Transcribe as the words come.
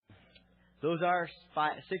Those are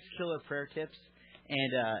 6 killer prayer tips.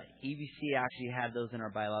 And EBC actually had those in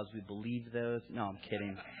our bylaws. We believe those. No, I'm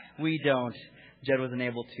kidding. We don't. Jed wasn't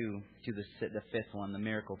able to do the 5th one, the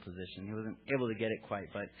miracle position. He wasn't able to get it quite.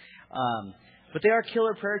 But they are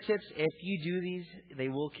killer prayer tips. If you do these, they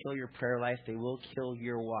will kill your prayer life. They will kill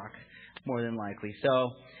your walk, more than likely.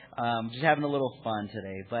 So just having a little fun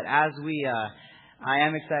today. But as I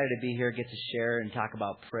am excited to be here, get to share and talk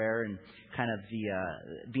about prayer and kind of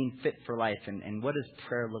the being fit for life and what does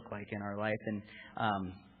prayer look like in our life. And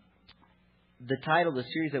the title, the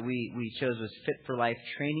series that we chose was Fit for Life,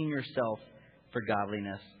 Training Yourself for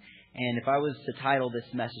Godliness. And if I was to title this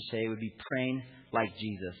message today, it would be Praying Like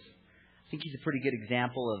Jesus. I think he's a pretty good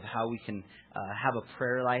example of how we can have a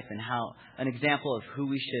prayer life and how an example of who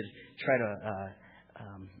we should try to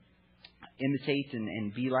imitate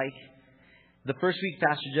and be like. The first week,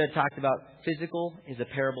 Pastor Judd talked about physical is a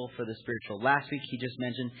parable for the spiritual. Last week,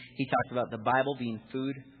 he talked about the Bible being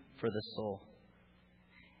food for the soul.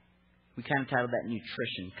 We kind of titled that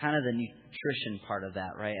nutrition, kind of the nutrition part of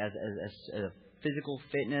that, right? As physical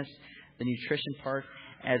fitness, the nutrition part.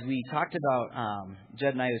 As we talked about,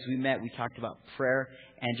 Judd and I, as we met, we talked about prayer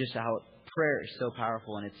and just how prayer is so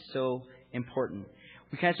powerful and it's so important.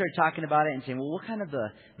 We kind of started talking about it and saying, well, what kind of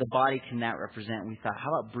the body can that represent? We thought,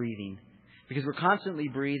 how about breathing? Because we're constantly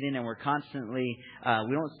breathing and we're constantly,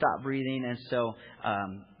 we don't stop breathing. And so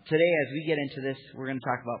today as we get into this, we're going to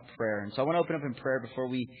talk about prayer. And so I want to open up in prayer before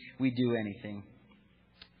we do anything.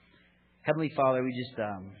 Heavenly Father,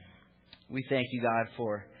 we thank you, God,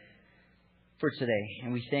 for today.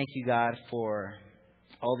 And we thank you, God, for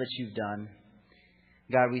all that you've done.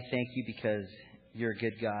 God, we thank you because you're a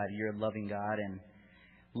good God. You're a loving God. And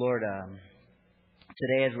Lord,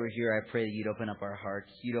 today as we're here, I pray that you'd open up our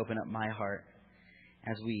hearts. You'd open up my heart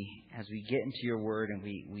as we get into your word and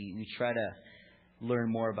we try to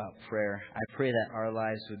learn more about prayer. I pray that our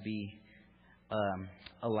lives would be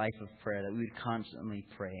a life of prayer, that we would constantly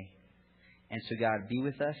pray. And so, God, be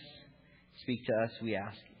with us. Speak to us, we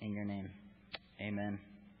ask, in your name. Amen.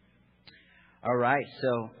 All right,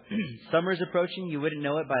 so summer's approaching. You wouldn't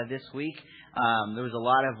know it by this week. There was a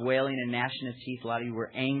lot of wailing and gnashing of teeth. A lot of you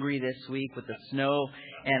were angry this week with the snow.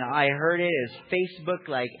 And I heard it as Facebook,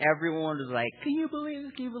 like everyone was like, can you believe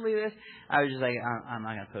this? Can you believe this? I was just like, I'm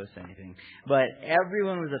not going to post anything. But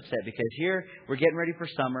everyone was upset because here we're getting ready for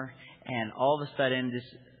summer. And all of a sudden this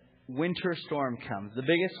winter storm comes, the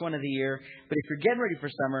biggest one of the year. But if you're getting ready for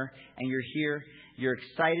summer and you're here, you're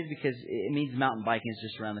excited because it means mountain biking is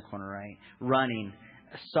just around the corner, right? Running,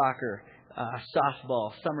 soccer,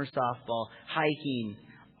 softball, summer softball, hiking,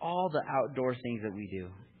 all the outdoor things that we do.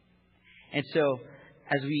 And so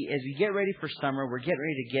as we get ready for summer, we're getting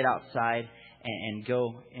ready to get outside and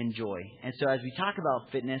go enjoy. And so as we talk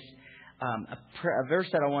about fitness, a verse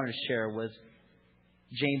that I wanted to share was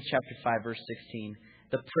James chapter 5, verse 16.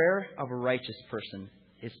 The prayer of a righteous person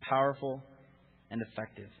is powerful and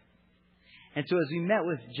effective. And so as we met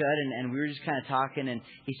with Judd and we were just kind of talking, and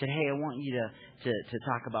he said, hey, I want you to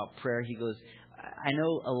talk about prayer. He goes, I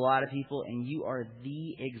know a lot of people, and you are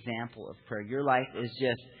the example of prayer. Your life is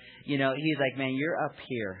just, he's like, man, you're up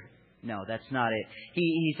here. No, that's not it.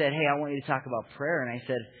 He said, hey, I want you to talk about prayer. And I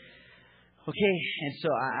said, okay. And so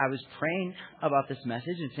I was praying about this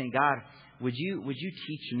message and saying, God, would you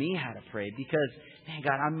teach me how to pray? Because, man,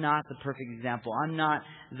 God, I'm not the perfect example. I'm not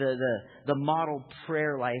the model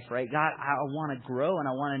prayer life, right? God, I want to grow and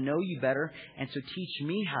I want to know you better. And so teach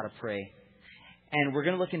me how to pray. And we're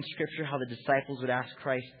going to look in Scripture how the disciples would ask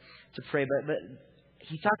Christ to pray. But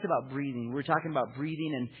he talked about breathing. We were talking about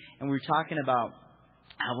breathing and we were talking about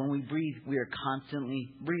how when we breathe, we are constantly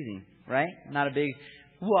breathing, right? Not a big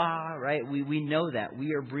wah, right? We know that.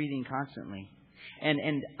 We are breathing constantly. And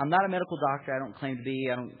I'm not a medical doctor. I don't claim to be.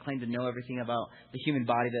 I don't claim to know everything about the human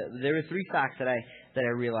body. But there were 3 facts that I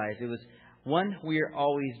realized. It was, 1, we are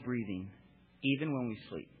always breathing, even when we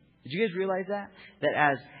sleep. Did you guys realize that?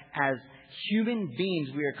 That as human beings,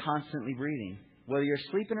 we are constantly breathing. Whether you're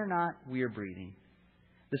sleeping or not, we are breathing.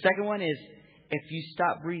 The second one is, if you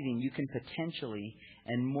stop breathing, you can potentially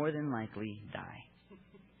and more than likely die.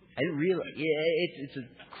 I didn't realize. It's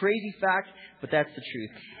a crazy fact, but that's the truth.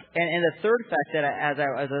 And the third fact that as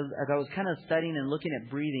I was kind of studying and looking at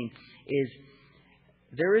breathing is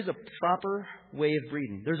there is a proper way of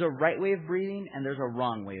breathing. There's a right way of breathing and there's a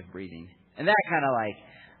wrong way of breathing. And that kind of like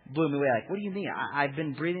blew me away. Like, what do you mean? I've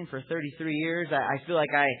been breathing for 33 years. I feel like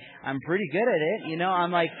I'm pretty good at it.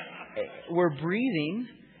 I'm like, we're breathing.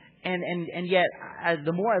 And yet,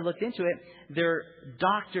 the more I looked into it, there are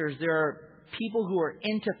doctors, there are people who are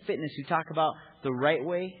into fitness who talk about the right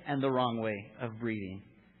way and the wrong way of breathing.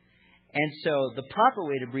 And so the proper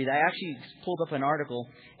way to breathe, I actually pulled up an article,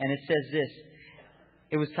 and it says this.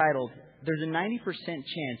 It was titled, "There's a 90%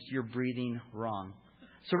 chance you're breathing wrong."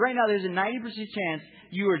 So right now, there's a 90% chance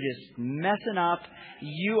you are just messing up.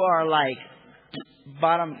 You are like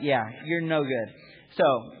you're no good.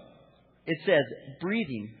 So it says,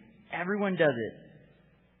 breathing, everyone does it.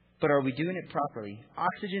 But are we doing it properly?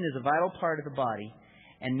 Oxygen is a vital part of the body,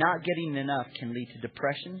 and not getting enough can lead to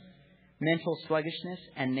depression, mental sluggishness,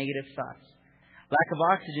 and negative thoughts. Lack of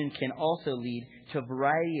oxygen can also lead to a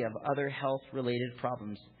variety of other health-related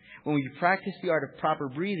problems. When we practice the art of proper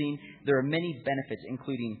breathing, there are many benefits,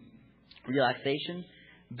 including relaxation,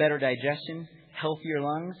 better digestion, healthier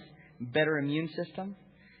lungs, better immune system.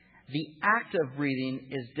 The act of breathing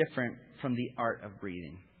is different from the art of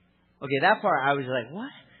breathing. Okay, that part I was like,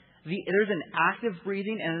 what? There's an act of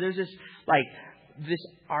breathing, and there's this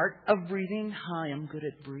art of breathing. Hi, I'm good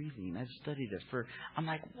at breathing. I've studied it I'm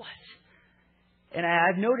like, what? And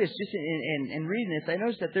I've noticed, just in reading this, I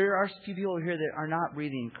noticed that there are a few people here that are not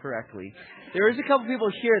breathing correctly. There is a couple people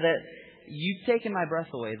here that you've taken my breath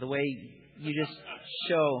away, the way you just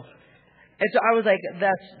show. And so I was like,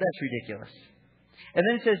 that's ridiculous. And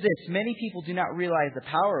then it says this, many people do not realize the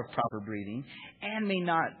power of proper breathing and may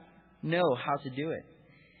not know how to do it.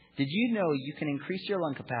 Did you know you can increase your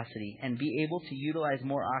lung capacity and be able to utilize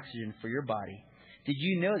more oxygen for your body? Did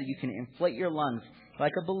you know that you can inflate your lungs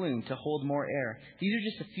like a balloon to hold more air? These are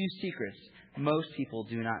just a few secrets most people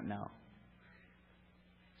do not know.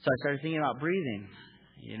 So I started thinking about breathing,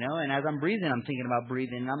 and as I'm breathing, I'm thinking about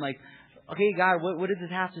breathing. And I'm like, okay, God, what does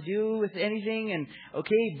this have to do with anything? And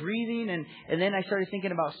okay, breathing. And then I started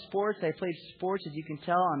thinking about sports. I played sports, as you can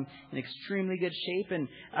tell. I'm in extremely good shape and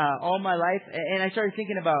all my life. And I started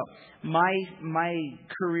thinking about my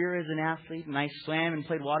career as an athlete. And I swam and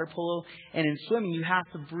played water polo. And in swimming, you have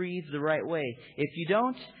to breathe the right way. If you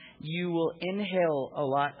don't, you will inhale a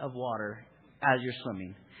lot of water as you're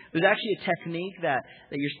swimming. There's actually a technique that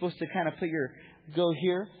you're supposed to kind of go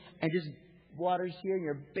here and just water's here, and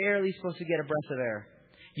you're barely supposed to get a breath of air.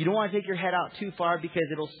 You don't want to take your head out too far because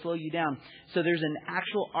it'll slow you down. So there's an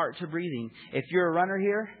actual art to breathing. If you're a runner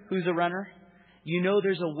here, who's a runner? You know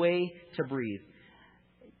there's a way to breathe.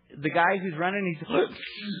 The guy who's running, he's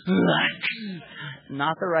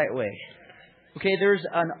not the right way. Okay, there's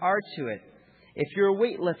an art to it. If you're a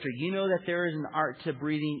weightlifter, you know that there is an art to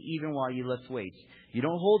breathing even while you lift weights. You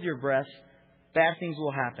don't hold your breath. Bad things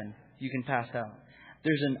will happen. You can pass out.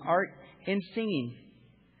 There's an art in singing.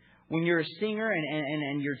 When you're a singer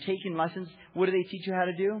and you're taking lessons, what do they teach you how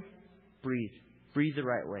to do? Breathe. Breathe the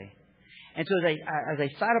right way. And so as I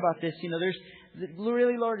thought about this, there's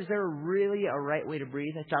really, Lord, is there really a right way to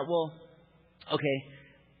breathe? I thought, well, okay,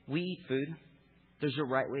 we eat food. There's a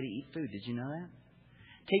right way to eat food. Did you know that?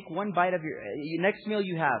 Take one bite of your next meal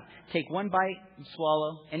you have. Take one bite,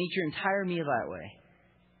 swallow, and eat your entire meal that way.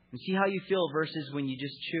 And see how you feel versus when you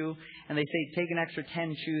just chew. And they say take an extra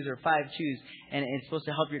 10 chews or 5 chews, and it's supposed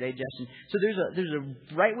to help your digestion. So there's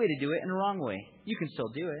a right way to do it and a wrong way. You can still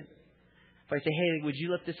do it. If I say, hey, would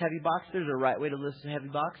you lift this heavy box? There's a right way to lift this heavy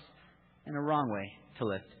box and a wrong way to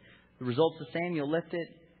lift. The result's the same. You'll lift it.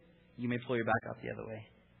 You may pull your back out the other way.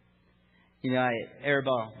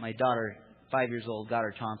 Arabelle, my daughter, 5 years old, got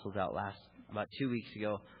her tonsils out about 2 weeks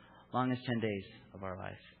ago. Longest 10 days of our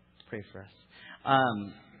life. Pray for us.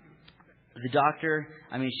 The doctor,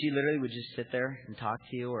 she literally would just sit there and talk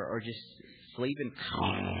to you or just sleep and,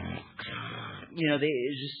 it was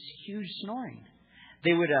just huge snoring.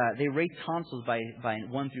 They rate tonsils by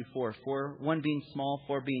 1 through 4. 4, 1 being small,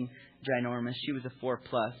 4 being ginormous. She was a 4+.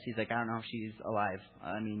 He's like, I don't know if she's alive.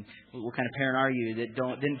 What kind of parent are you that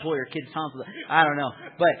didn't pull your kid's tonsils? I don't know.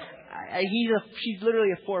 But she's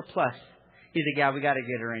literally a 4+. He's like, yeah, we got to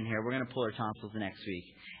get her in here. We're going to pull her tonsils next week.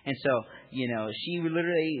 And so, she would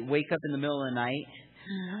literally wake up in the middle of the night,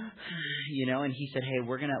 and he said, hey,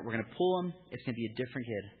 we're going to pull him. It's going to be a different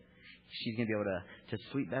kid. She's going to be able to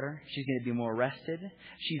sleep better. She's going to be more rested.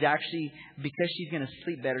 She's actually, because she's going to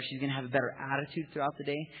sleep better, she's going to have a better attitude throughout the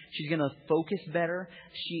day. She's going to focus better.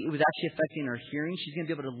 It was actually affecting her hearing. She's going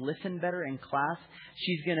to be able to listen better in class.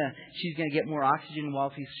 She's going to get more oxygen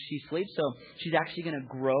while she sleeps. So she's actually going to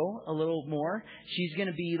grow a little more. She's going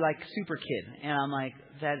to be like super kid. And I'm like,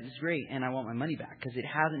 that is great. And I want my money back because it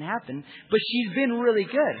hasn't happened. But she's been really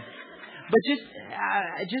good. But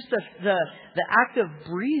just the act of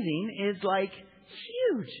breathing is like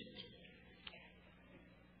huge.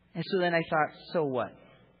 And so then I thought, so what?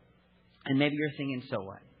 And maybe you're thinking, so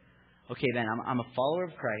what? Okay, then I'm a follower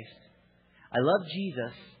of Christ. I love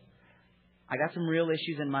Jesus. I got some real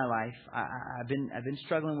issues in my life. I've been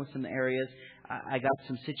struggling with some areas. I got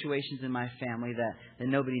some situations in my family that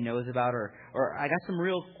nobody knows about, or I got some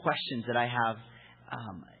real questions that I have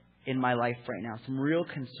in my life right now, some real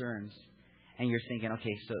concerns. And you're thinking,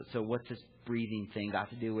 okay, so what's this breathing thing got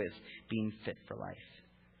to do with being fit for life?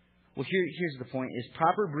 Well, here's the point: is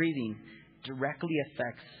proper breathing directly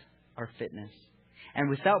affects our fitness, and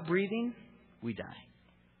without breathing, we die.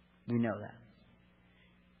 We know that.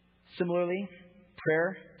 Similarly,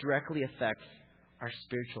 prayer directly affects our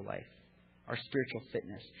spiritual life, our spiritual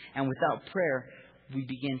fitness. And without prayer, we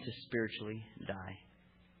begin to spiritually die.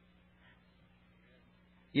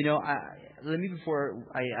 You know, let me, before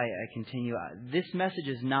I continue, this message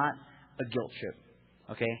is not a guilt trip,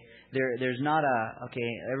 okay? There's not okay,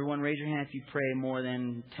 everyone raise your hand if you pray more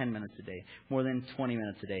than 10 minutes a day, more than 20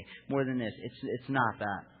 minutes a day, more than this. It's not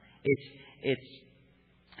that.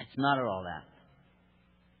 It's not at all that.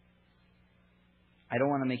 I don't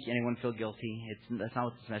want to make anyone feel guilty. That's not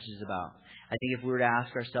what this message is about. I think if we were to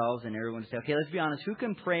ask ourselves and everyone to say, okay, let's be honest, who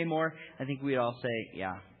can pray more? I think we'd all say,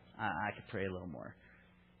 yeah, I could pray a little more.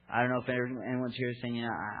 I don't know if anyone's here saying, you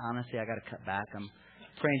know, honestly, I got to cut back. I'm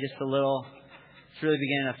praying just a little. It's really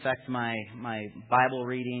beginning to affect my Bible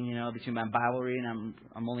reading. You know, between my Bible reading,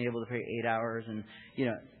 I'm only able to pray 8 hours, and you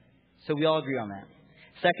know, so we all agree on that.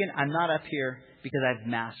 Second, I'm not up here because I've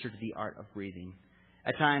mastered the art of breathing.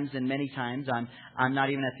 At times, and many times, I'm not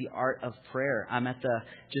even at the art of prayer. I'm at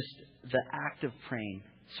the act of praying,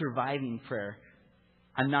 surviving prayer.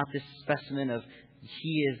 I'm not this specimen of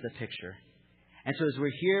He is the picture. And so as we're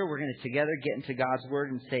here, we're going to together get into God's Word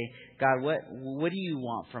and say, God, what do you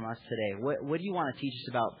want from us today? What do you want to teach us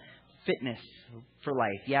about fitness for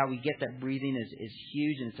life? Yeah, we get that breathing is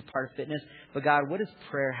huge and it's a part of fitness. But God, what does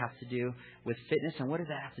prayer have to do with fitness? And what does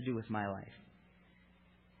that have to do with my life?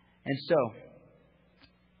 And so,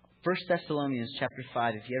 1 Thessalonians chapter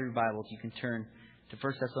 5, if you have your Bibles, you can turn to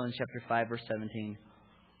 1 Thessalonians chapter 5, verse 17.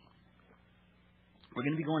 We're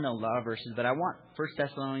going to be going to a lot of verses, but I want 1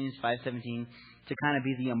 Thessalonians 5:17 to kind of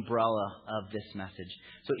be the umbrella of this message.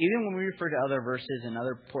 So even when we refer to other verses and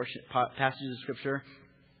other passages of Scripture,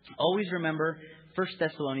 always remember 1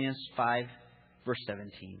 Thessalonians 5, verse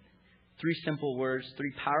 17. 3 simple words,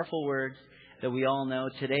 3 powerful words that we all know.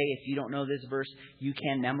 Today, if you don't know this verse, you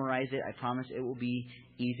can memorize it. I promise it will be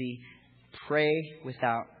easy. Pray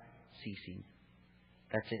without ceasing.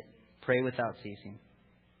 That's it. Pray without ceasing.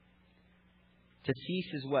 To cease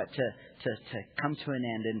is what? To come to an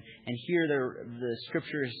end. And here the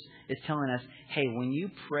Scriptures is telling us, hey, when you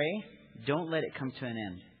pray, don't let it come to an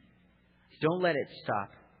end. Don't let it stop.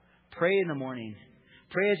 Pray in the morning.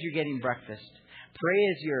 Pray as you're getting breakfast. Pray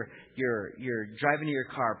as you're driving to your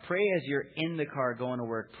car. Pray as you're in the car going to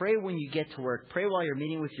work. Pray when you get to work. Pray while you're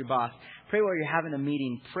meeting with your boss. Pray while you're having a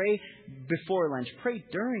meeting. Pray before lunch. Pray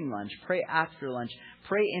during lunch. Pray after lunch.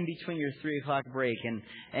 Pray in between your 3 o'clock break.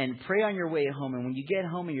 And pray on your way home. And when you get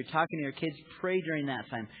home and you're talking to your kids, pray during that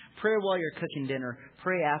time. Pray while you're cooking dinner.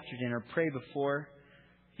 Pray after dinner. Pray before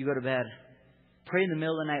you go to bed. Pray in the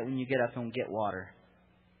middle of the night when you get up and get water.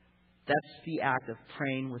 That's the act of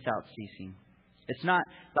praying without ceasing. It's not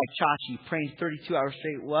like Chachi praying 32 hours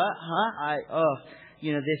straight. What? Huh?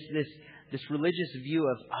 This religious view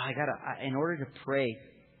of in order to pray,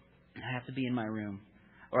 I have to be in my room,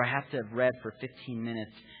 or I have to have read for 15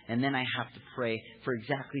 minutes, and then I have to pray for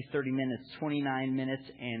exactly 30 minutes, 29 minutes,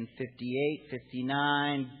 and 58,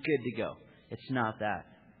 59. Good to go. It's not that.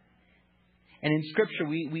 And in Scripture,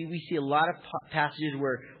 we see a lot of passages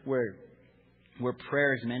where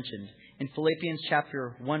prayer is mentioned. In Philippians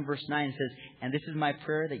chapter 1, verse 9, it says, "And this is my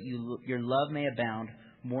prayer, that your love may abound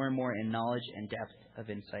more and more in knowledge and depth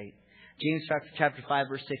of insight." James chapter 5,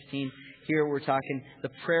 verse 16, here we're talking,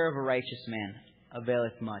 the prayer of a righteous man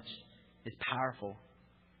availeth much. It's powerful.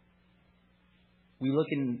 We look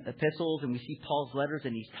in epistles and we see Paul's letters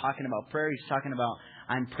and he's talking about prayer. He's talking about,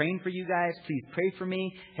 I'm praying for you guys. Please pray for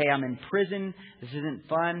me. Hey, I'm in prison. This isn't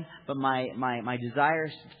fun, but my desire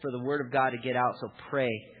is for the Word of God to get out, so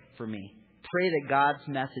pray for me. Pray that God's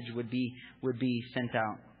message would be sent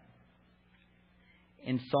out.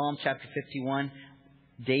 In Psalm chapter 51,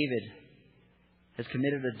 David has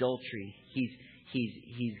committed adultery.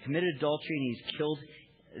 He's committed adultery and he's killed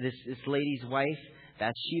this lady's wife,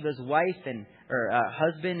 Bathsheba's wife and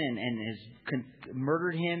husband, and has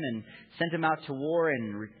murdered him and sent him out to war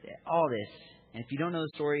and all this. And if you don't know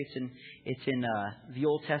the story, it's in the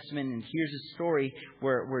Old Testament. And here's a story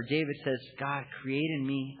where David says, God, create in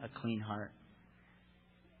me a clean heart.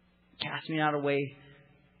 Cast me not away.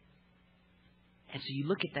 And so you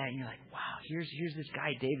look at that and you're like, wow, here's this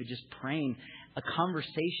guy, David, just praying a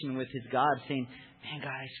conversation with his God, saying, man, God,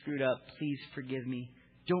 I screwed up. Please forgive me.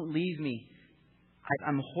 Don't leave me.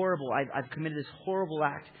 I'm horrible. I've committed this horrible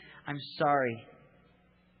act. I'm sorry.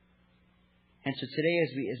 And so today,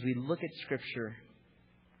 as we look at Scripture,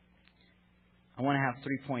 I want to have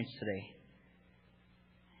 3 points today.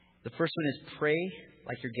 The first one is pray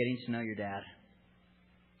like you're getting to know your dad.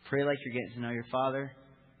 Pray like you're getting to know your father.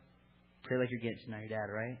 Pray like you're getting to know your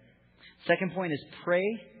dad, right? Second point is pray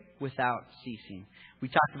without ceasing. We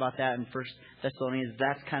talked about that in 1 Thessalonians.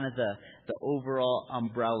 That's kind of the overall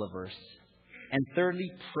umbrella verse. And thirdly,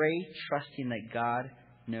 pray trusting that God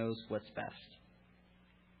knows what's best.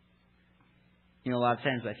 You know, a lot of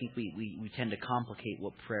times I think we tend to complicate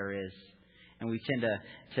what prayer is. And we tend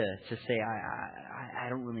to say, I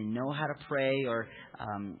don't really know how to pray, or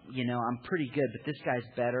I'm pretty good, but this guy's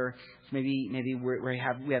better. So maybe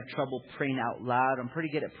we have trouble praying out loud. I'm pretty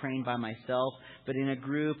good at praying by myself, but in a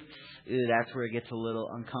group, that's where it gets a little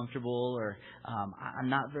uncomfortable, or I'm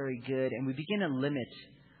not very good. And we begin to limit,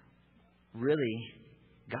 really,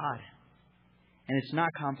 God. And it's not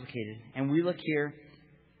complicated. And we look here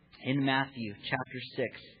in Matthew chapter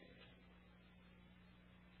 6.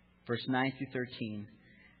 Verse 9 through 13,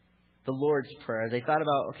 the Lord's Prayer. They thought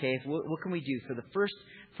about, okay, what can we do for the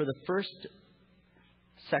first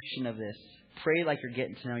section of this? Pray like you're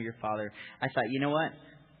getting to know your Father. I thought, you know what?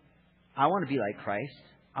 I want to be like Christ.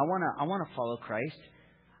 I want to follow Christ.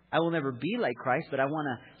 I will never be like Christ, but I want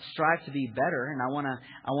to strive to be better, and I want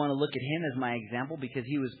to look at Him as my example because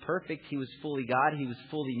He was perfect. He was fully God. He was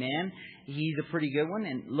fully man. He's a pretty good one.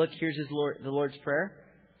 And look, here's the Lord's Prayer.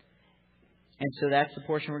 And so that's the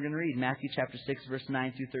portion we're going to read, Matthew chapter 6, verse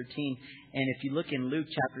 9 through 13. And if you look in Luke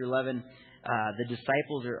chapter 11, the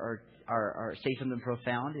disciples are say something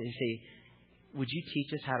profound. They say, would you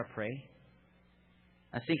teach us how to pray?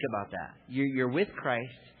 Now think about that. You're with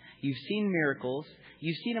Christ. You've seen miracles.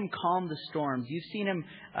 You've seen Him calm the storms. You've seen Him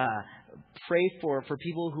pray for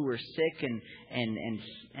people who were sick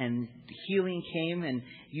and healing came. And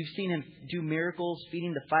you've seen Him do miracles,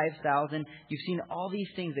 feeding the 5,000. You've seen all these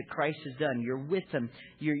things that Christ has done. You're with Him.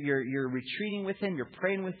 You're retreating with Him. You're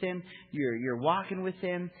praying with Him. You're walking with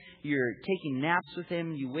Him. You're taking naps with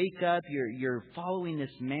Him. You wake up. You're following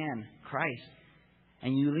this man, Christ.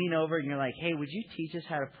 And you lean over and you're like, hey, would you teach us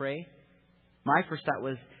how to pray? My first thought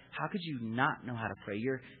was, how could you not know how to pray?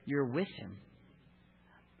 You're with Him.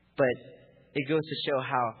 But it goes to show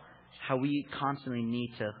how we constantly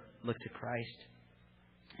need to look to Christ.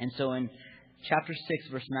 And so in chapter 6,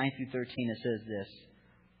 verse 9 through 13, it says this: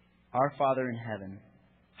 Our Father in heaven,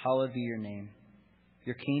 hallowed be your name.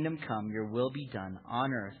 Your kingdom come, your will be done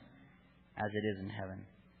on earth as it is in heaven.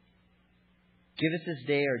 Give us this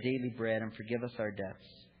day our daily bread, and forgive us our debts,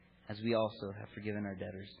 as we also have forgiven our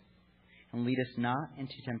debtors. And lead us not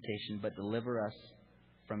into temptation, but deliver us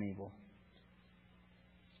from evil.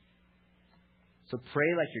 So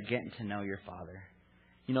pray like you're getting to know your Father.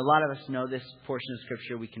 You know, a lot of us know this portion of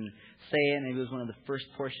Scripture. We can say it. Maybe it was one of the first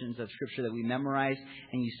portions of Scripture that we memorized.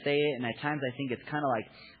 And you say it. And at times I think it's kind of like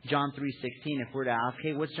John 3:16. If we're to ask,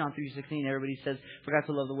 hey, what's John 3:16? Everybody says, for God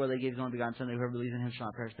to love the world, He gave His only begotten Son, that whoever believes in Him shall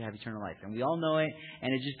not perish but have eternal life. And we all know it.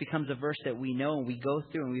 And it just becomes a verse that we know and we go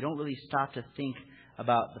through. And we don't really stop to think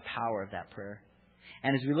about the power of that prayer.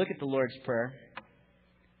 And as we look at the Lord's Prayer,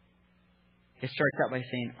 it starts out by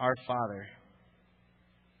saying, Our Father.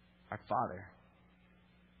 Our Father.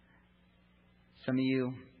 Some of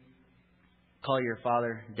you call your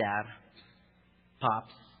father Dad,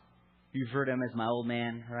 Pops. You've heard him as my old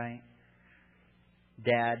man, right?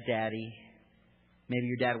 Dad, Daddy. Maybe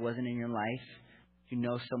your dad wasn't in your life. You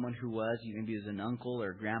know someone who was. Maybe it was an uncle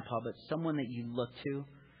or a grandpa, but someone that you look to.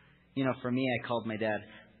 You know, for me, I called my dad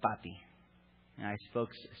Papi. And I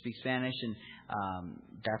speak Spanish, and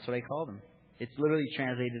that's what I called him. It's literally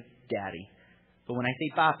translated Daddy. But when I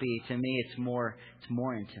say Papi, to me, it's more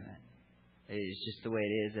intimate. It's just the way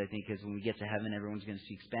it is, I think, because when we get to heaven, everyone's going to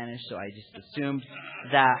speak Spanish. So I just assumed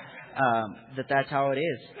that that's how it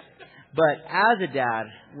is. But as a dad,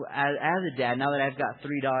 now that I've got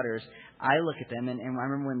 3 daughters, I look at them, and I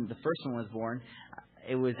remember when the first one was born,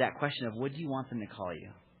 it was that question of, what do you want them to call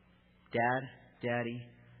you? Dad, Daddy,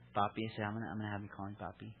 Papi. I said, I'm gonna have them call me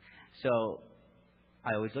Papi. So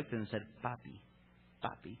I always looked at them and said, Papi,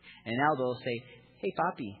 Papi. And now they'll say, hey,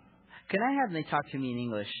 Papi, can I have them talk to me in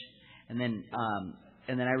English? And then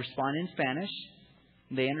I respond in Spanish.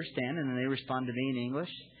 They understand, and then they respond to me in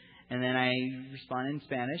English. And then I respond in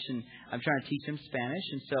Spanish, and I'm trying to teach them Spanish.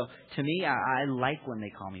 And so, to me, I like when they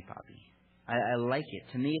call me Papi. I like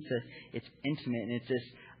it. To me, it's intimate, and it's this,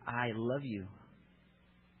 I love you.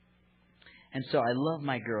 And so I love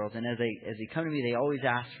my girls, and as they come to me, they always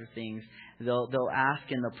ask for things. They'll ask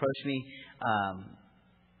and they'll approach me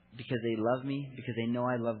because they love me, because they know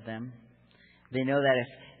I love them. They know that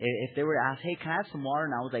if they were to ask, hey, can I have some water?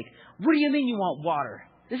 And I was like, what do you mean you want water?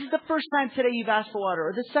 This is the first time today you've asked for water,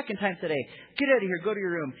 or the second time today. Get out of here, go to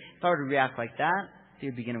your room. If I were to react like that, they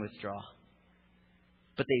would begin to withdraw.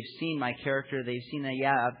 But they've seen my character. They've seen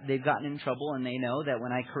that, they've gotten in trouble, and they know that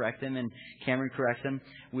when I correct them and Cameron corrects them,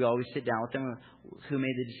 we always sit down with them. Who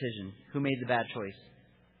made the decision? Who made the bad choice?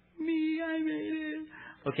 Me, I made it.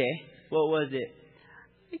 Okay, what was it?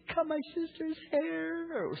 I cut my sister's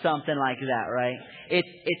hair, or something like that, right?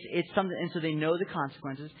 It's something, and so they know the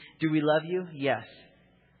consequences. Do we love you? Yes.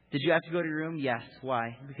 Did you have to go to your room? Yes.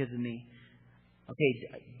 Why? Because of me.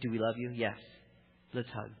 Okay, do we love you? Yes. Let's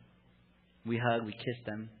hug. We hug, we kiss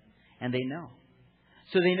them, and they know.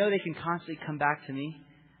 So they know they can constantly come back to me,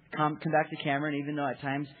 come back to Cameron, even though at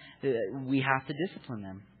times we have to discipline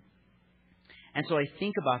them. And so I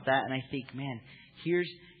think about that, and I think, man, here's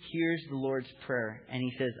the Lord's Prayer. And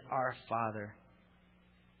He says, Our Father.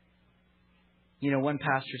 You know, one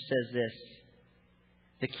pastor says this: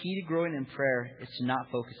 the key to growing in prayer is to not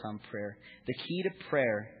focus on prayer. The key to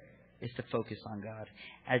prayer is to focus on God.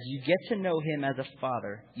 As you get to know Him as a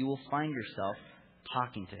Father, you will find yourself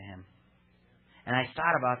talking to Him. And I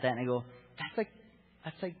thought about that, and I go,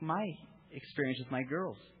 that's like my experience with my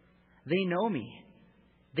girls. They know me.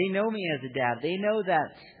 They know me as a dad. They know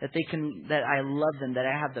that I love them, that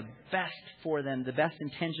I have the best for them, the best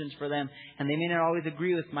intentions for them. And they may not always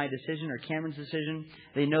agree with my decision or Cameron's decision.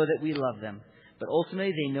 They know that we love them. But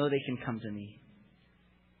ultimately, they know they can come to me.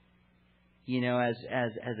 You know, as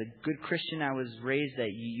a good Christian, I was raised that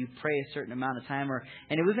you pray a certain amount of time,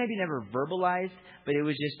 and it was maybe never verbalized, but it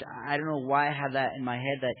was just, I don't know why I have that in my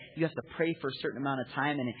head, that you have to pray for a certain amount of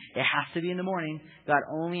time, and it has to be in the morning. God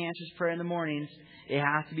only answers prayer in the mornings. It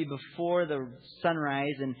has to be before the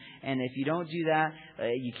sunrise, and if you don't do that,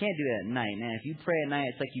 you can't do it at night. Man, if you pray at night,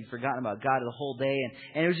 it's like you've forgotten about God the whole day,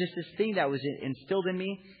 and it was just this thing that was instilled in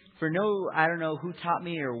me I don't know who taught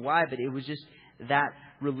me or why, but it was just that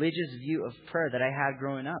religious view of prayer that I had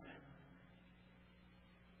growing up.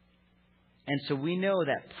 And so we know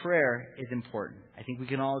that prayer is important. I think we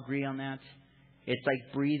can all agree on that. It's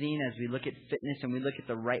like breathing. As we look at fitness and we look at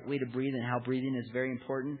the right way to breathe and how breathing is very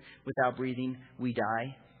important. Without breathing, we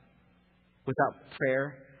die. Without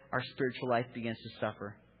prayer, our spiritual life begins to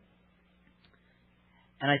suffer.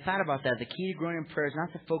 And I thought about that. The key to growing in prayer is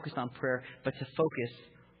not to focus on prayer, but to focus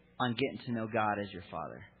on getting to know God as your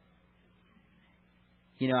Father.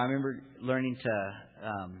 You know, I remember learning to,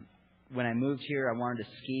 when I moved here, I wanted to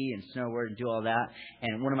ski and snowboard and do all that.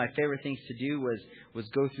 And one of my favorite things to do was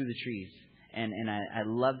go through the trees. And I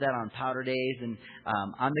love that on powder days. And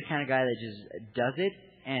I'm the kind of guy that just does it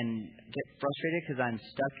and get frustrated because I'm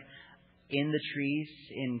stuck in the trees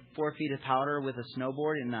in 4 feet of powder with a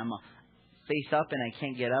snowboard, and I'm face up and I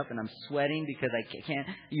can't get up, and I'm sweating because I can't.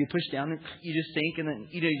 You push down and you just sink, and then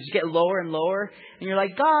you just get lower and lower, and you're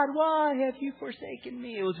like, God, why have you forsaken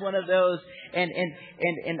me? It was one of those, and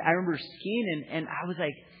I remember skiing, and I was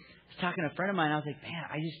talking to a friend of mine. I was like, man,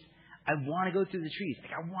 I want to go through the trees.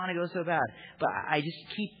 Like, I want to go so bad, but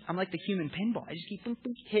I'm like the human pinball. I just keep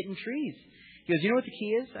hitting trees. He goes, you know what the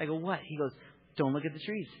key is? I go, what? He goes, don't look at the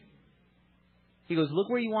trees. He goes, look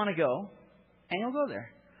where you want to go, and you'll go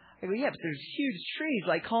there. I go, yeah, but there's huge trees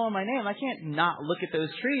like calling my name. I can't not look at those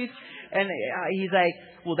trees. And he's like,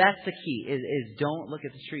 well, that's the key, is don't look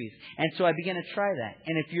at the trees. And so I began to try that.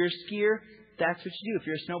 And if you're a skier, that's what you do. If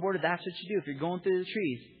you're a snowboarder, that's what you do. If you're going through the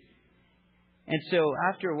trees. And so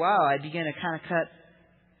after a while, I began to kind of cut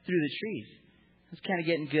through the trees. I was kind of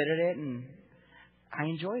getting good at it, and I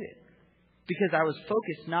enjoyed it. Because I was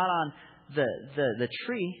focused not on the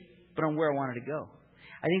tree, but on where I wanted to go.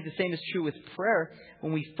 I think the same is true with prayer.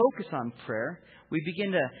 When we focus on prayer, we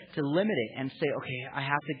begin to limit it and say, okay, I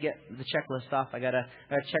have to get the checklist off. I got a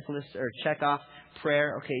checklist or check off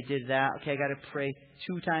prayer. Okay, did that. Okay, I got to pray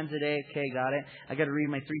 2 times a day. Okay, got it. I got to read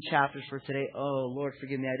my 3 chapters for today. Oh, Lord,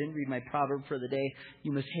 forgive me. I didn't read my proverb for the day.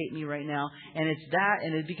 You must hate me right now. And it's that,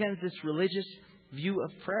 and it becomes this religious view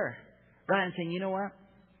of prayer. Rather than saying, you know what?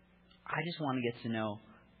 I just want to get to know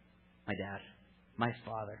my dad, my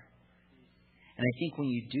Father. And I think when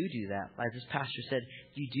you do that, as this pastor said,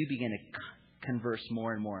 you do begin to converse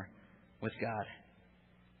more and more with God.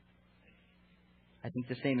 I think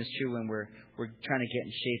the same is true when we're trying to get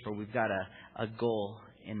in shape, or we've got a goal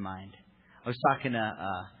in mind. I was talking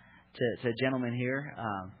to a gentleman here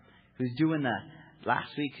who's doing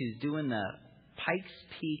last week Pikes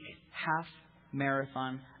Peak Half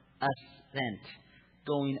Marathon Ascent.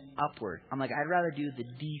 going upward. I'm like, I'd rather do the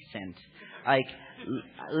descent. Like,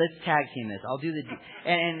 let's tag team this. I'll do the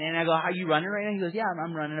and I go, how are you running right now? He goes, yeah,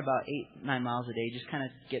 I'm running about 8-9 miles a day, just kind of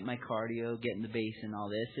getting my cardio, getting the base and all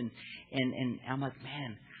this. And I'm like,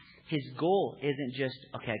 man, his goal isn't just,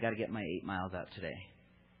 okay, I got to get my 8 miles out today.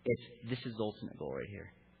 This is the ultimate goal right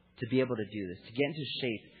here. To be able to do this, to get into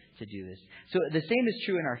shape to do this. So the same is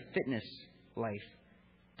true in our fitness life,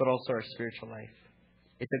 but also our spiritual life.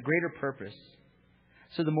 It's a greater purpose.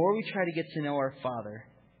 So the more we try to get to know our Father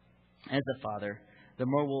as a Father, the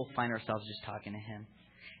more we'll find ourselves just talking to Him.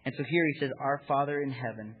 And so here He says, Our Father in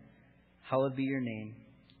heaven, hallowed be your name.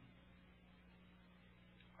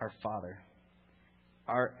 Our Father.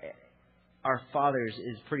 Our Fathers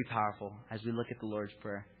is pretty powerful as we look at the Lord's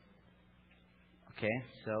Prayer. Okay,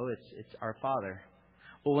 so it's our Father.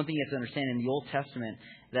 Well, one thing you have to understand in the Old Testament,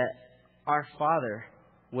 that our Father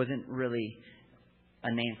wasn't really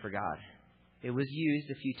a name for God. It was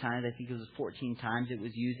used a few times. I think it was 14 times it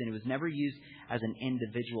was used, and it was never used as an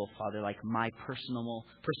individual father, like my personal,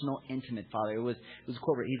 intimate father. It was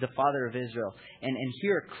corporate. He's the Father of Israel. And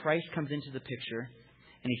here Christ comes into the picture,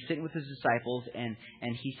 and He's sitting with His disciples, and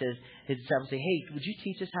He says, His disciples say, hey, would you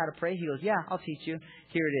teach us how to pray? He goes, yeah, I'll teach you.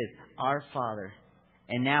 Here it is, our Father.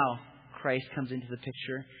 And now Christ comes into the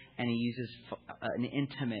picture, and He uses an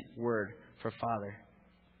intimate word for Father.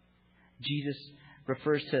 Jesus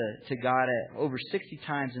refers to God over 60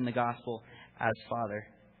 times in the Gospel as Father.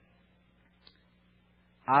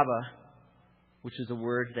 Abba, which is a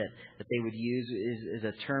word that they would use, is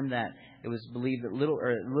a term that it was believed that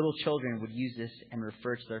little children would use this and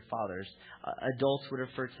refer to their fathers. Adults would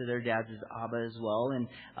refer to their dads as Abba as well. And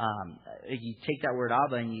if you take that word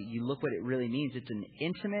Abba and you look what it really means, it's an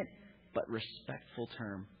intimate but respectful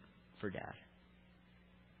term for dad.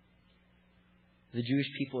 The Jewish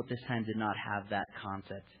people at this time did not have that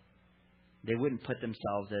concept. They wouldn't put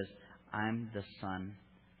themselves as, I'm the son.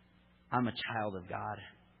 I'm a child of God.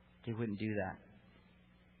 They wouldn't do that.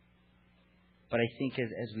 But I think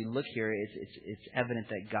as we look here, it's evident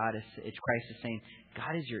that Christ is saying,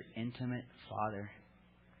 God is your intimate Father.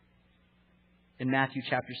 In Matthew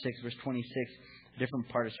chapter 6, verse 26, a different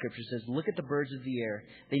part of Scripture says, look at the birds of the air.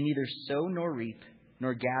 They neither sow nor reap,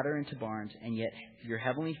 nor gather into barns, and yet your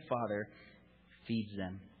heavenly Father feeds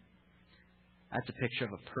them. That's a picture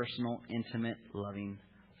of a personal, intimate, loving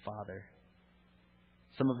Father.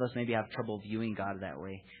 Some of us maybe have trouble viewing God that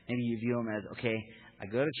way. Maybe you view Him as, okay, I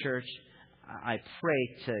go to church, I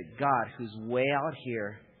pray to God who's way out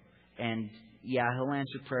here, and yeah, He'll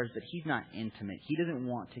answer prayers, but He's not intimate. He doesn't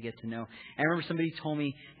want to get to know. I remember somebody told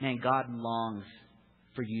me, man, God longs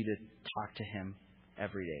for you to talk to Him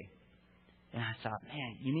every day. And I thought,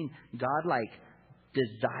 man, you mean God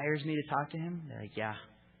desires me to talk to Him? They're like, yeah.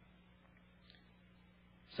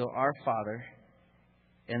 So our Father,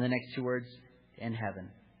 and the next two words, in heaven.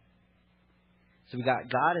 So we got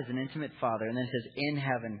God as an intimate Father, and then it says in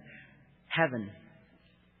heaven.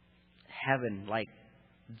 Heaven, like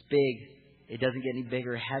it's big. It doesn't get any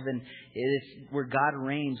bigger. Heaven is where God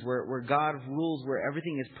reigns, where God rules, where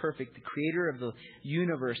everything is perfect. The Creator of the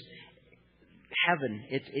universe. Heaven,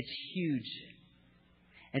 it's huge.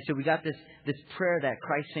 And so we got this prayer that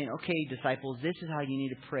Christ's saying, okay, disciples, this is how you need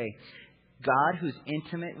to pray. God who's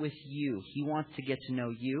intimate with you. He wants to get to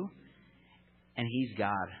know you. And He's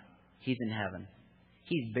God. He's in heaven.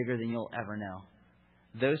 He's bigger than you'll ever know.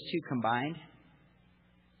 Those two combined,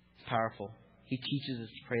 it's powerful. He teaches us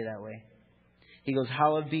to pray that way. He goes,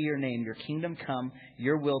 hallowed be your name. Your kingdom come.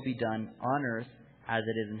 Your will be done on earth as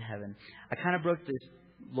it is in heaven. I kind of broke this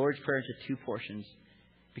Lord's Prayer into two portions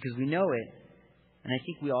because we know it. And I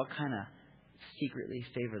think we all kind of secretly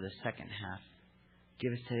favor the second half.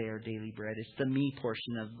 Give us today our daily bread. It's the me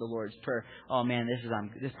portion of the Lord's Prayer. Oh man,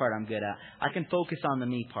 this part I'm good at. I can focus on the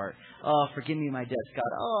me part. Oh, forgive me my debts,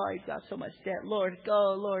 God. Oh, I've got so much debt. Lord,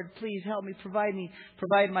 please help me.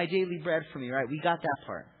 Provide my daily bread for me. Right? We got that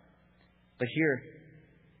part. But here,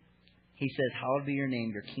 He says, hallowed be your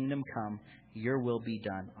name. Your kingdom come. Your will be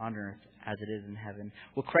done on earth as it is in heaven.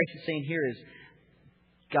 What Christ is saying here is,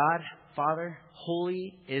 God, Father,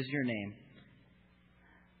 holy is your name.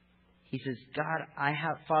 He says, God,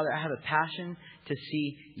 Father, I have a passion to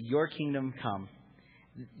see your kingdom come.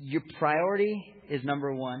 Your priority is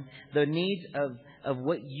number one. The needs of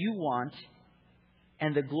what you want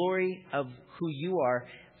and the glory of who you are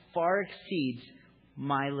far exceeds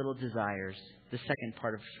my little desires. The second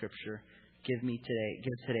part of Scripture, give us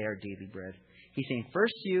today our daily bread. He's saying,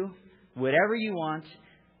 first you, whatever you want,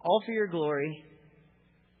 all for your glory,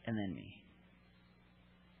 and then me.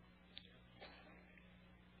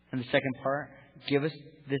 And the second part, give us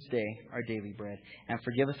this day our daily bread, and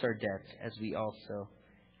forgive us our debts as we also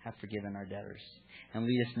have forgiven our debtors. And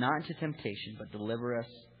lead us not into temptation, but deliver us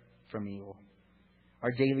from evil.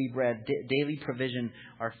 Our daily bread, daily provision,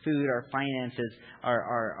 our food, our finances,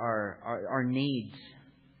 our needs.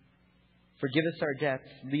 Forgive us our debts.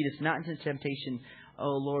 Lead us not into temptation.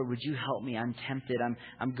 Oh, Lord, would you help me? I'm tempted.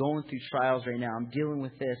 I'm going through trials right now. I'm dealing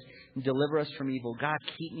with this. Deliver us from evil. God,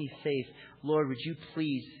 keep me safe. Lord, would you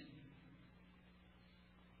please?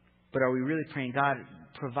 But are we really praying, God,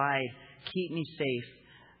 provide, keep me safe,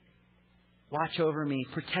 watch over me,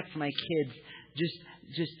 protect my kids,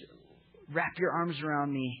 just wrap your arms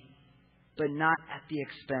around me, but not at the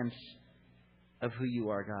expense of who you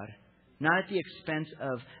are, God. Not at the expense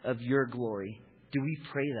of your glory. Do we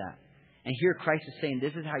pray that? And here Christ is saying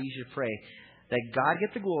this is how you should pray. That God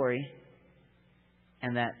get the glory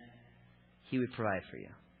and that He would provide for you.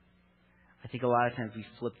 I think a lot of times we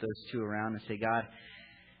flip those two around and say, God,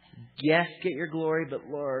 yes, get your glory, but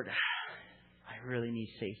Lord, I really need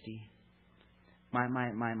safety. My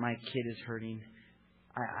kid is hurting.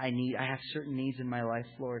 I have certain needs in my life,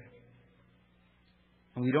 Lord.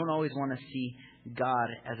 And we don't always want to see God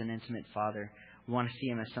as an intimate Father. We want to see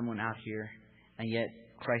Him as someone out here. And yet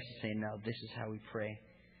Christ is saying, no, this is how we pray.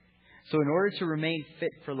 So in order to remain fit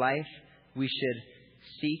for life, we should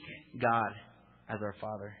seek God as our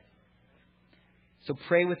Father. So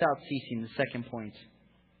pray without ceasing, the second point.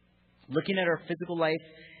 Looking at our physical life,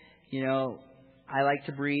 I like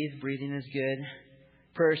to breathe. Breathing is good.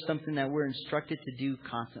 Prayer is something that we're instructed to do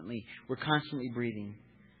constantly. We're constantly breathing.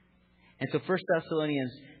 And so 1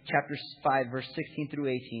 Thessalonians chapter 5, verse 16 through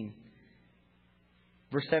 18.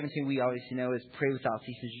 Verse 17 we obviously know is pray without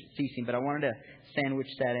ceasing. But I wanted to sandwich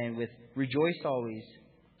that in with rejoice always,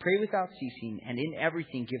 pray without ceasing, and in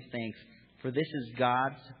everything give thanks. For this is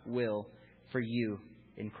God's will for you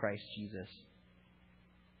in Christ Jesus.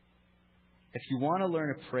 If you want to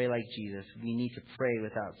learn to pray like Jesus, we need to pray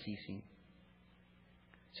without ceasing.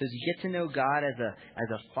 So as you get to know God as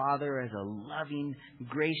a Father, as a loving,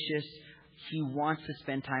 gracious, He wants to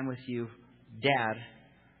spend time with you, Dad,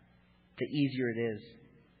 the easier it is.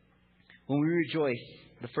 When we rejoice,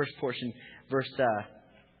 the first portion, verse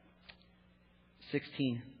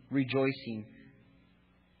 16, rejoicing.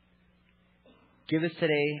 Give us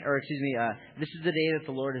today, this is the day that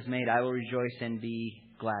the Lord has made. I will rejoice and be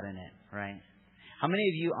glad in it, right? How many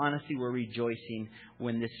of you honestly were rejoicing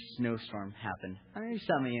when this snowstorm happened? Maybe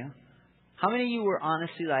some of you. How many of you were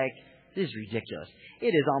honestly like, this is ridiculous.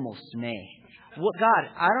 It is almost May. Well, God,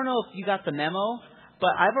 I don't know if you got the memo,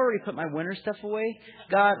 but I've already put my winter stuff away.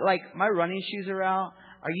 God, my running shoes are out.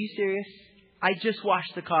 Are you serious? I just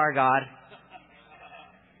washed the car, God.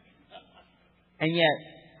 And yet,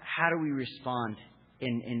 how do we respond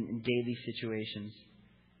in daily situations?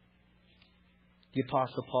 The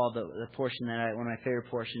Apostle Paul, the portion one of my favorite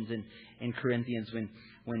portions in Corinthians,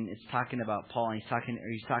 when it's talking about Paul, and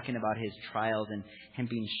he's talking about his trials and him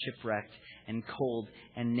being shipwrecked and cold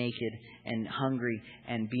and naked and hungry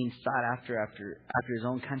and being sought after his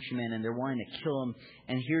own countrymen, and they're wanting to kill him.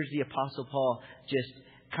 And here's the Apostle Paul just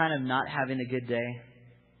kind of not having a good day.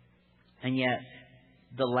 And yet,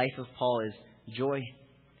 the life of Paul is joy.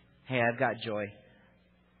 Hey, I've got joy.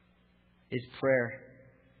 Is prayer.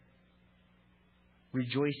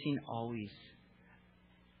 Rejoicing always.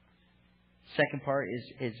 Second part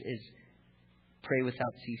is pray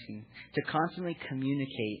without ceasing. To constantly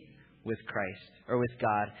communicate with Christ or with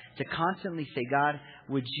God. To constantly say, God,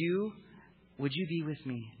 would you be with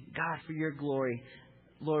me? God, for your glory.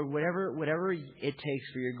 Lord, whatever it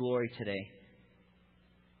takes for your glory today.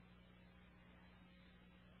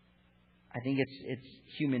 I think it's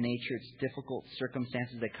human nature. It's difficult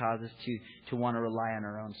circumstances that cause us to want to rely on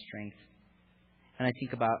our own strength. And I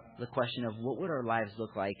think about the question of what would our lives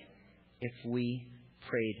look like if we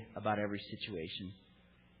prayed about every situation.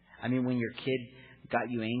 I mean, when your kid got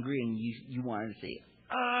you angry and you wanted to say,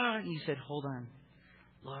 and you said, hold on.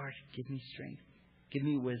 Lord, give me strength. Give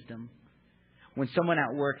me wisdom. When someone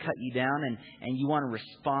at work cut you down and you want to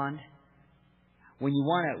respond.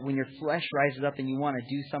 When your flesh rises up and you want to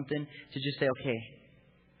do something, to just say, okay.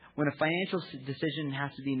 When a financial decision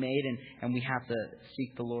has to be made and we have to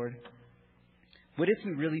seek the Lord. What if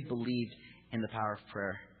we really believed in the power of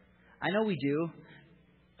prayer? I know we do,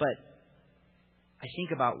 but I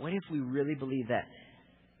think about what if we really believe that,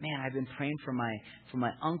 man, I've been praying for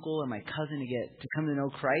my uncle and my cousin to come to know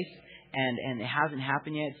Christ, and it hasn't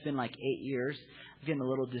happened yet. It's been like 8 years. I'm getting a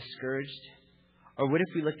little discouraged. Or what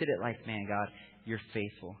if we looked at it like, man, God, you're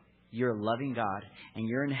faithful. You're a loving God, and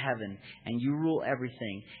you're in heaven, and you rule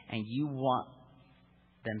everything, and you want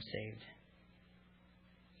them saved.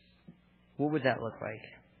 What would that look like?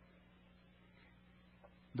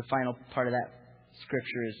 The final part of that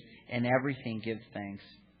Scripture is, in everything give thanks,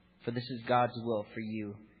 for this is God's will for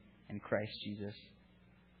you in Christ Jesus.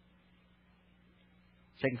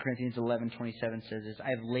 2 Corinthians 11:27 says this, I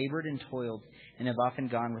have labored and toiled and have often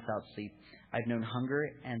gone without sleep. I have known hunger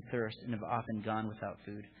and thirst and have often gone without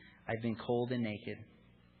food. I have been cold and naked.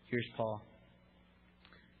 Here's Paul.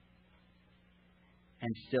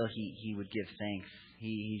 And still he would give thanks.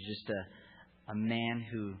 He's just a man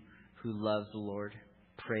who loves the Lord,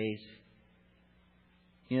 prays.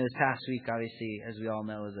 You know, this past week, obviously, as we all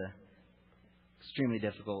know, is a extremely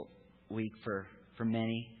difficult week for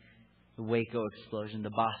many. The Waco explosion, the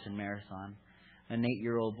Boston Marathon, an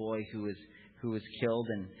 8-year-old boy who was killed,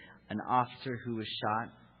 and an officer who was shot.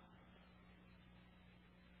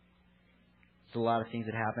 It's a lot of things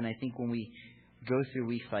that happen. I think when we go through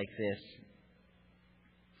weeks like this,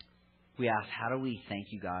 we ask, how do we thank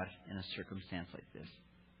you, God, in a circumstance like this?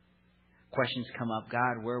 Questions come up.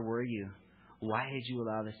 God, where were you? Why did you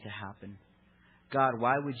allow this to happen? God,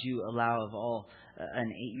 why would you allow of all an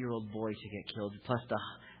 8-year-old boy to get killed, plus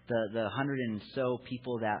the 100 and so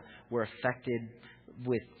people that were affected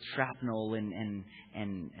with shrapnel and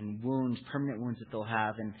wounds, permanent wounds that they'll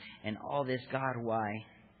have, and all this? God, why?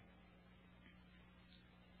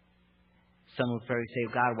 Some will probably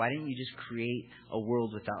say, God, why didn't you just create a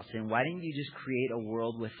world without sin? Why didn't you just create a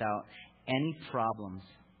world without any problems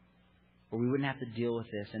where we wouldn't have to deal with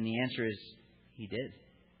this? And the answer is, He did.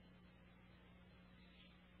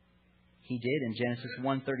 He did. In Genesis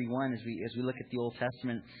 1:31, as we look at the Old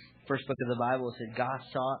Testament, first book of the Bible, it said,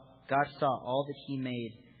 God saw all that He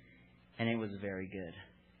made, and it was very good.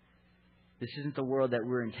 This isn't the world that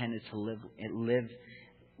we're intended to live.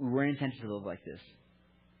 We weren't intended to live like this.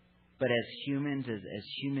 But as humans, as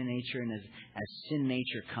human nature, and as sin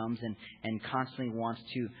nature comes and constantly wants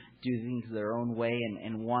to do things their own way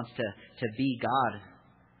and wants to be God,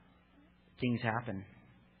 things happen.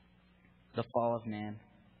 The fall of man.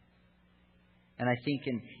 And I think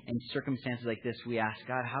in circumstances like this, we ask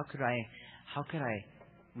God, how could I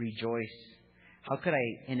rejoice? How could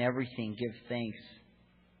I in everything give thanks?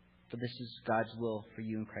 For this is God's will for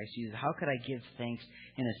you in Christ Jesus. How could I give thanks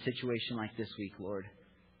in a situation like this week, Lord?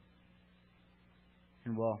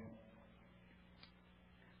 And well,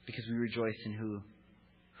 because we rejoice in who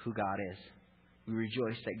God is. We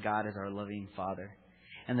rejoice that God is our loving Father.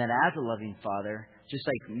 And that as a loving Father, just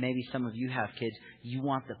like maybe some of you have kids, you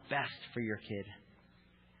want the best for your kid.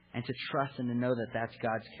 And to trust and to know that that's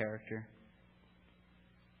God's character.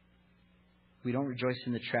 We don't rejoice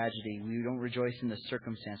in the tragedy. We don't rejoice in the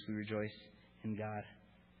circumstance. We rejoice in God.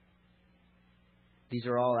 These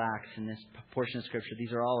are all acts in this portion of Scripture.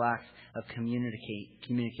 These are all acts of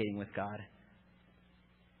communicating with God.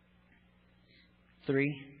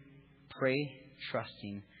 3, pray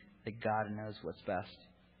trusting that God knows what's best.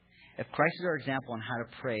 If Christ is our example on how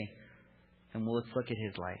to pray, then let's look at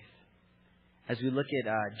His life. As we look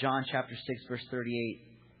at John chapter 6, verse 38,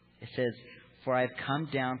 it says, For I have come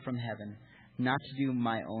down from heaven, not to do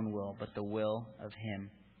my own will, but the will of Him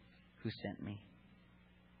who sent me.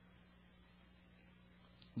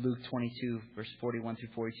 Luke 22, verse 41 through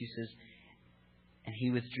 42 says, And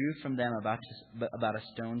He withdrew from them about a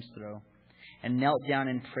stone's throw, and knelt down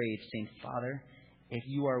and prayed, saying, Father, if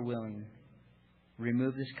you are willing,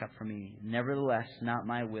 remove this cup from me. Nevertheless, not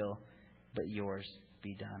my will, but yours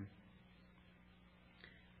be done.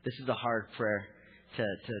 This is a hard prayer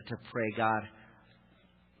to pray. God,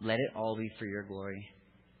 let it all be for your glory.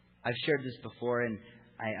 I've shared this before, and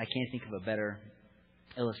I can't think of a better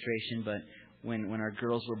illustration, but when our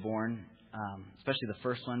girls were born, especially the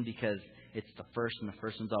first one, because it's the first, and the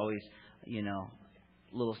first one's always,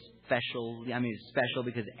 a little special. I mean, it's special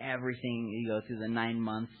because everything, you go through the 9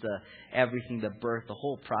 months, everything, the birth, the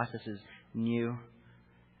whole process is new.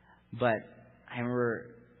 But I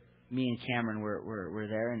remember me and Cameron were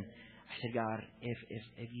there, and I said, God,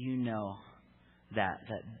 if you know that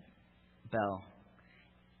Belle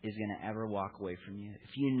is going to ever walk away from you, if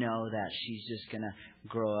you know that she's just going to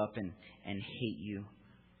grow up and hate you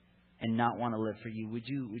and not want to live for you, would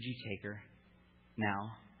you take her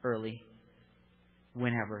now, early,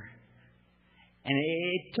 whenever? And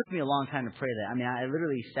it took me a long time to pray that. I mean, I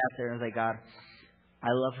literally sat there and was like, God, I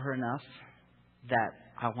love her enough that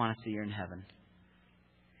I want to see her in heaven.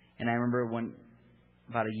 And I remember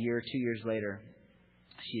about a year, 2 years later,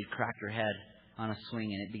 she had cracked her head on a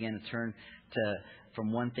swing, and it began to turn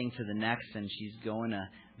from one thing to the next, and she's going to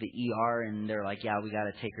the ER, and they're like, yeah, we got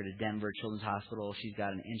to take her to Denver Children's Hospital. She's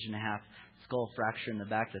got an 1.5 inch skull fracture in the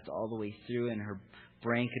back that's all the way through, and her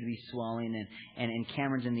brain could be swelling, and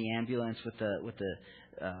Cameron's in the ambulance with the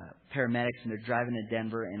paramedics, and they're driving to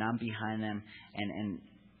Denver, and I'm behind them, and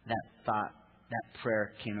that thought that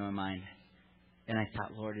prayer came to my mind. And I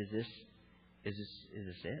thought, Lord, is this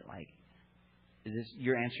it? Like, is this,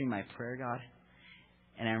 you're answering my prayer, God?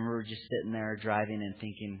 And I remember just sitting there driving and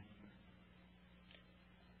thinking,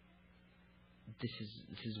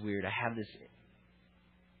 this is weird. I have this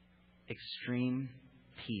extreme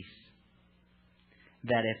peace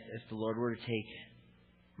that if the Lord were to take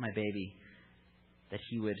my baby, that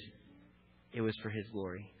it was for His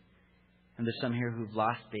glory. And there's some here who've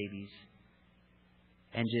lost babies,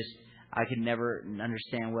 and I could never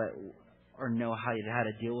understand what or know how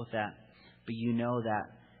to deal with that. But you know that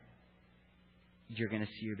you're going to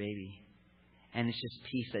see your baby. And it's just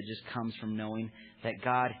peace that just comes from knowing that,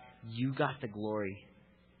 God, you got the glory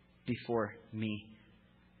before me.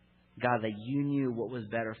 God, that you knew what was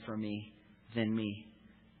better for me than me.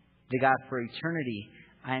 That, God, for eternity,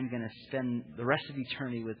 I am going to spend the rest of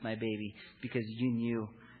eternity with my baby because you knew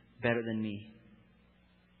better than me.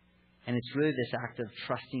 And it's really this act of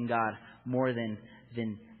trusting God more than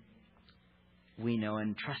we know,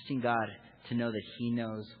 and trusting God to know that He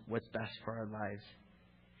knows what's best for our lives.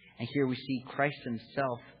 And here we see Christ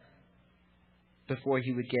Himself, before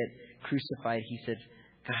He would get crucified, He said,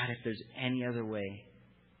 God, if there's any other way.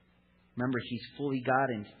 Remember, He's fully God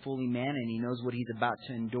and fully man, and He knows what He's about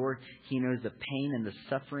to endure. He knows the pain and the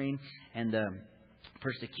suffering and the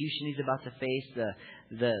persecution He's about to face, the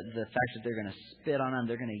fact that they're going to spit on Him,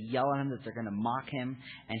 they're going to yell at Him, that they're going to mock Him.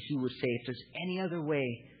 And He would say, if there's any other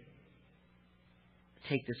way,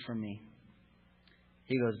 take this from me.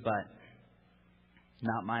 He goes, but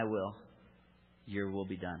not my will, your will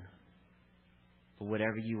be done. But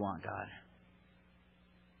whatever you want, God.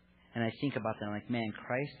 And I think about that, I'm like, man,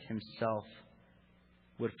 Christ Himself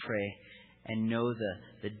would pray and know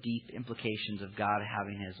the deep implications of God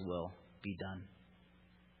having His will be done.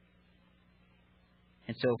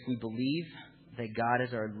 And so if we believe that God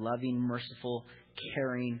is our loving, merciful,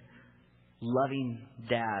 caring, loving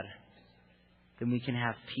Dad, then we can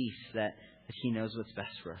have peace that He knows what's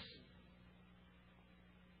best for us.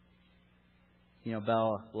 You know,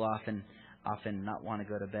 Belle will often not want to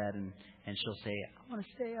go to bed, and she'll say, I want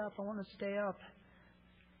to stay up.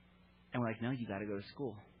 And we're like, no, you got to go to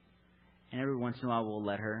school. And every once in a while we'll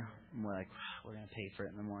let her, and we're like, we're going to pay for it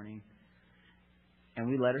in the morning. And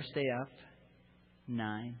we let her stay up.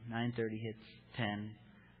 9:30 hits 10,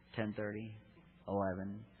 10:30,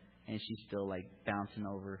 11, and she's still like bouncing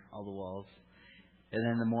over all the walls. And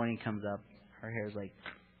then the morning comes up, her hair's like,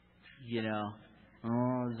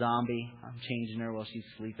 zombie. I'm changing her while she's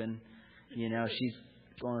sleeping. She's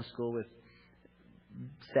going to school with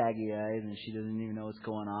saggy eyes and she doesn't even know what's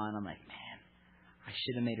going on. I'm like, man, I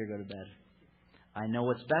should have made her go to bed. I know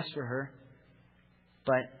what's best for her,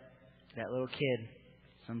 but that little kid,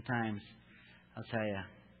 sometimes, I'll tell you,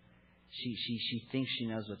 she thinks she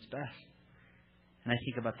knows what's best. And I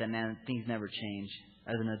think about that, man, things never change.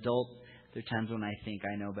 As an adult, there are times when I think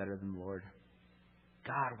I know better than the Lord.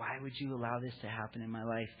 God, why would you allow this to happen in my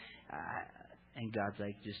life? And God's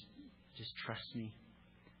like, just trust me.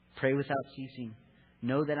 Pray without ceasing.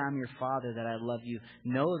 Know that I'm your Father, that I love you.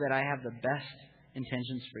 Know that I have the best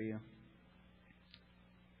intentions for you.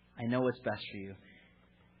 I know what's best for you.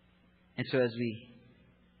 And so as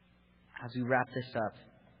we wrap this up,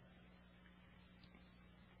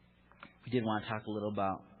 we did want to talk a little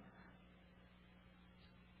about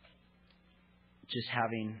just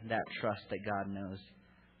having that trust that God knows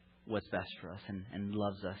what's best for us and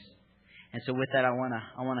loves us. And so with that, I want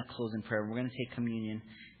to close in prayer. We're going to take communion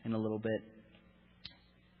in a little bit,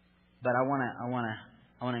 but I want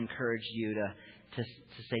to encourage you to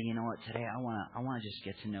say, you know what, today I want to just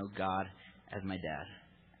get to know God as my dad,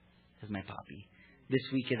 as my papi. This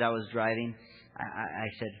week as I was driving, I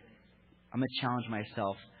said, I'm going to challenge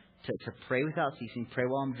myself to pray without ceasing, pray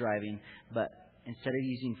while I'm driving, but instead of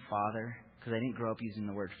using Father, because I didn't grow up using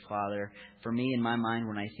the word Father. For me, in my mind,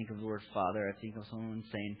 when I think of the word Father, I think of someone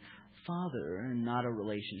saying Father and not a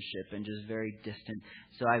relationship and just very distant.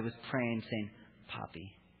 So I was praying, saying, Papi,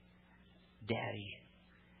 Daddy.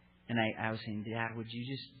 And I was saying, Dad, would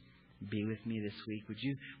you just be with me this week? Would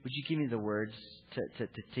you give me the words to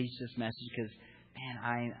teach this message? Because, man,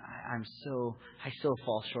 I so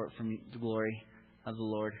fall short from the glory of the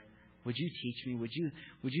Lord. Would you teach me?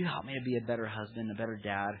 Would you help me to be a better husband, a better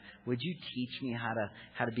dad? Would you teach me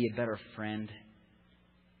how to be a better friend?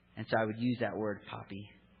 And so I would use that word, Papi.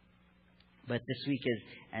 But this week,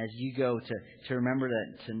 as you go to remember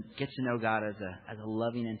to get to know God as a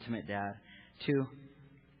loving, intimate dad. 2,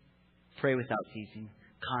 pray without ceasing.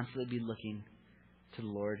 Constantly be looking to the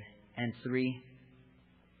Lord. And 3,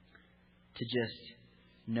 to just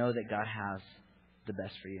know that God has the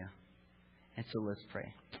best for you. And so let's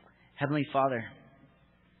pray. Heavenly Father,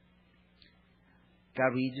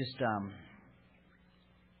 God, we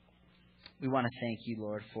want to thank you,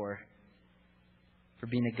 Lord, for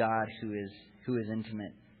being a God who is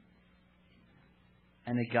intimate,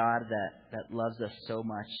 and a God that loves us so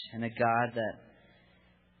much, and a God that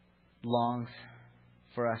longs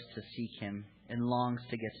for us to seek Him and longs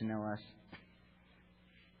to get to know us.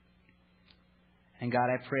 And God,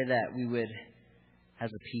 I pray that we would, as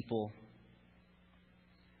a people,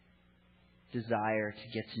 desire to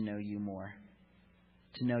get to know you more,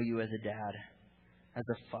 to know you as a dad, as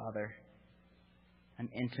a father, an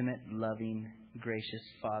intimate, loving, gracious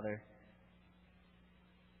Father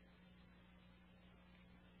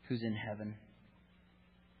who's in heaven.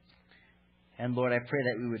 And Lord, I pray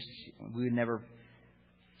that we would never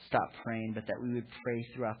stop praying, but that we would pray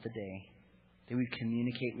throughout the day, that we would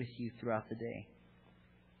communicate with you throughout the day,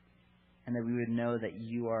 and that we would know that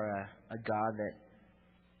you are a God that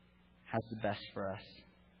has the best for us.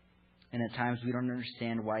 And at times we don't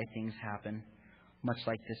understand why things happen, much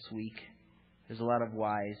like this week. There's a lot of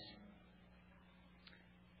whys.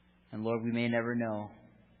 And Lord, we may never know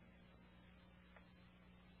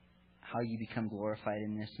how you become glorified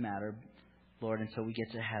in this matter, Lord, until we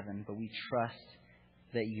get to heaven. But we trust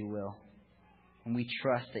that you will. And we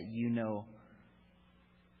trust that you know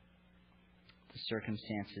the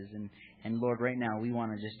circumstances. And Lord, right now we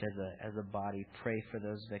want to just as a body pray for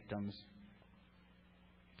those victims.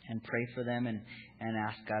 And pray for them and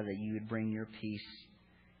ask, God, that you would bring your peace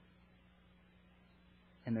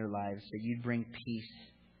in their lives, that you'd bring peace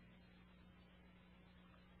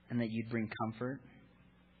and that you'd bring comfort.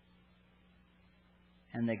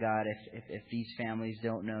 And that, God, if these families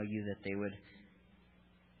don't know you, that they would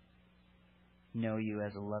know you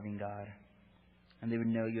as a loving God. And they would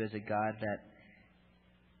know you as a God that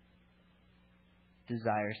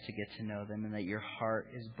desires to get to know them, and that your heart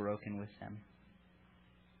is broken with them.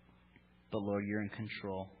 But Lord, you're in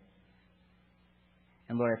control.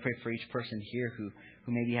 And Lord, I pray for each person here who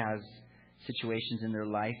maybe has situations in their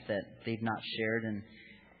life that they've not shared, and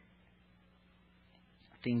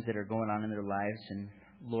things that are going on in their lives. And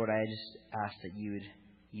Lord, I just ask that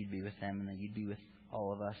you'd be with them, and that you'd be with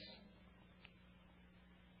all of us.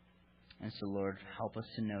 And so, Lord, help us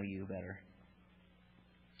to know you better.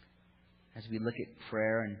 As we look at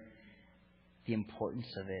prayer and the importance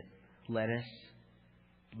of it, let us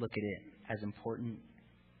look at it as important,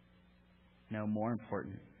 no, more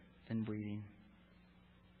important than breathing.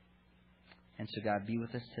 And so, God, be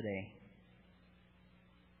with us today.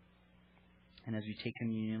 And as we take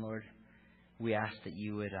communion, Lord, we ask that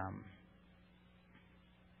you would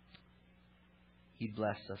you'd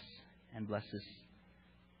bless us and bless this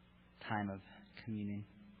time of communion.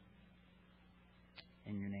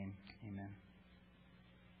 In your name.